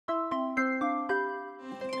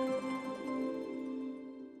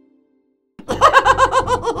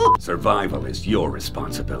Survival is your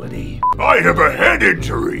responsibility. I have a head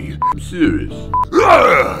injury. I'm serious.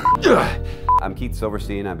 I'm Keith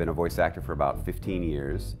Silverstein. I've been a voice actor for about 15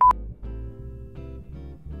 years.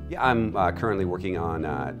 Yeah, I'm currently working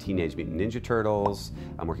on Teenage Mutant Ninja Turtles.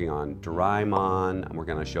 I'm working on Doraemon. I'm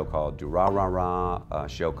working on a show called Durarara, a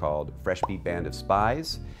show called Fresh Beat Band of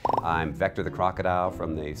Spies. I'm Vector the Crocodile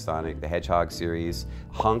from the Sonic the Hedgehog series,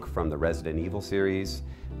 Hunk from the Resident Evil series.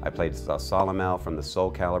 I played Solomel from the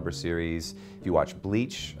Soul Calibur series. If you watch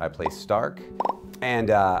Bleach, I play Stark. And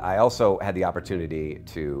I also had the opportunity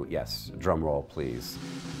to, yes, drum roll please,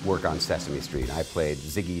 work on Sesame Street. I played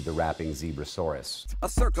Ziggy the Rapping Zebrasaurus. A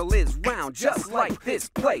circle is round just like this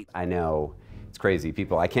plate. I know, it's crazy.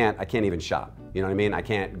 People, I can't even shop. You know what I mean? I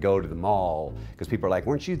can't go to the mall because people are like,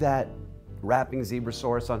 weren't you that rapping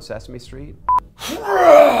Zebrasaurus on Sesame Street?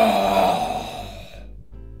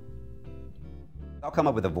 I'll come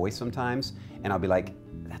up with a voice sometimes and I'll be like,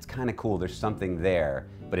 that's kind of cool, there's something there,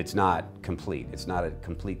 but it's not complete. It's not a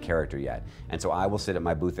complete character yet. And so I will sit at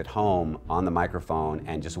my booth at home on the microphone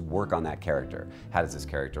and just work on that character. How does this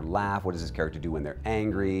character laugh? What does this character do when they're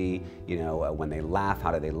angry? You know, when they laugh,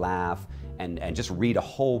 how do they laugh? And just read a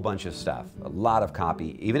whole bunch of stuff, a lot of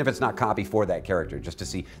copy, even if it's not copy for that character, just to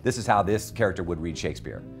see this is how this character would read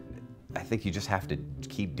Shakespeare. I think you just have to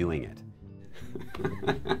keep doing it.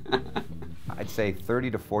 I'd say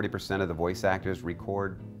 30 to 40% of the voice actors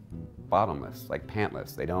record bottomless, like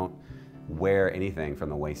pantless. They don't wear anything from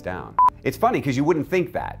the waist down. It's funny because you wouldn't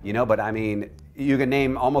think that, you know, but I mean, you can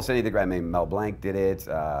name almost any of the, I mean, Mel Blanc did it,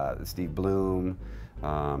 Steve Bloom.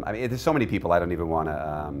 I mean, there's so many people I don't even want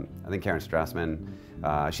to, I think Karen Strassman,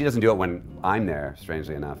 she doesn't do it when I'm there,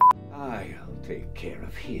 strangely enough. I'll take care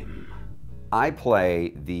of him. I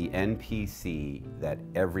play the NPC that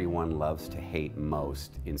everyone loves to hate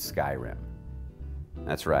most in Skyrim.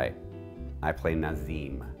 That's right, I play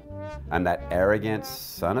Nazim. I'm that arrogant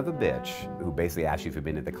son of a bitch who basically asks you if you've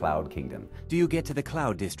been to the Cloud Kingdom. Do you get to the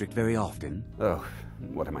Cloud District very often? Oh,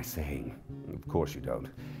 what am I saying? Of course you don't.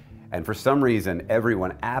 And for some reason,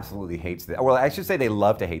 everyone absolutely hates this. Well, I should say they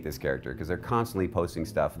love to hate this character because they're constantly posting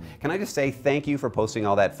stuff. Can I just say thank you for posting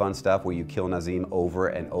all that fun stuff where you kill Nazim over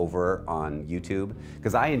and over on YouTube?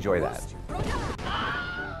 Because I enjoy that.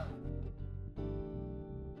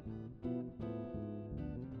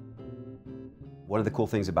 One of the cool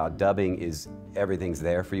things about dubbing is everything's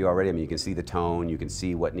there for you already. I mean, you can see the tone, you can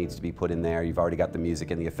see what needs to be put in there. You've already got the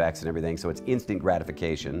music and the effects and everything, so it's instant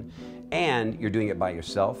gratification. And you're doing it by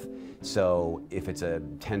yourself. So if it's a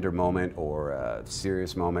tender moment or a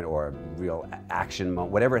serious moment or a real action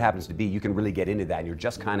moment, whatever it happens to be, you can really get into that and you're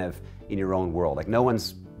just kind of in your own world. Like no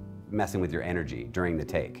one's messing with your energy during the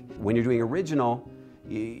take. When you're doing original,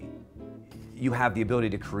 you have the ability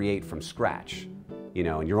to create from scratch. You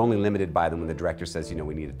know, and you're only limited by them when the director says, you know,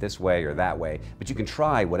 we need it this way or that way, but you can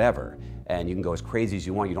try whatever, and you can go as crazy as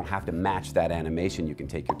you want. You don't have to match that animation. You can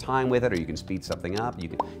take your time with it, or you can speed something up.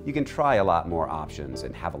 You can try a lot more options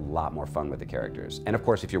and have a lot more fun with the characters. And of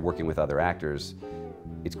course, if you're working with other actors,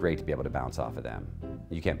 it's great to be able to bounce off of them.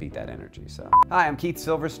 You can't beat that energy, so. Hi, I'm Keith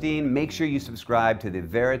Silverstein. Make sure you subscribe to the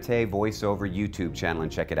Verite Voiceover YouTube channel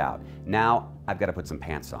and check it out. Now, I've got to put some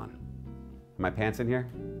pants on. Are my pants in here?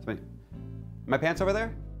 My pants over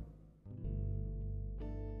there?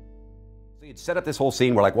 So you'd set up this whole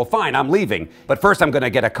scene, we're like, well fine, I'm leaving, but first I'm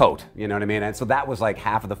gonna get a coat, you know what I mean? And so that was like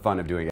half of the fun of doing it.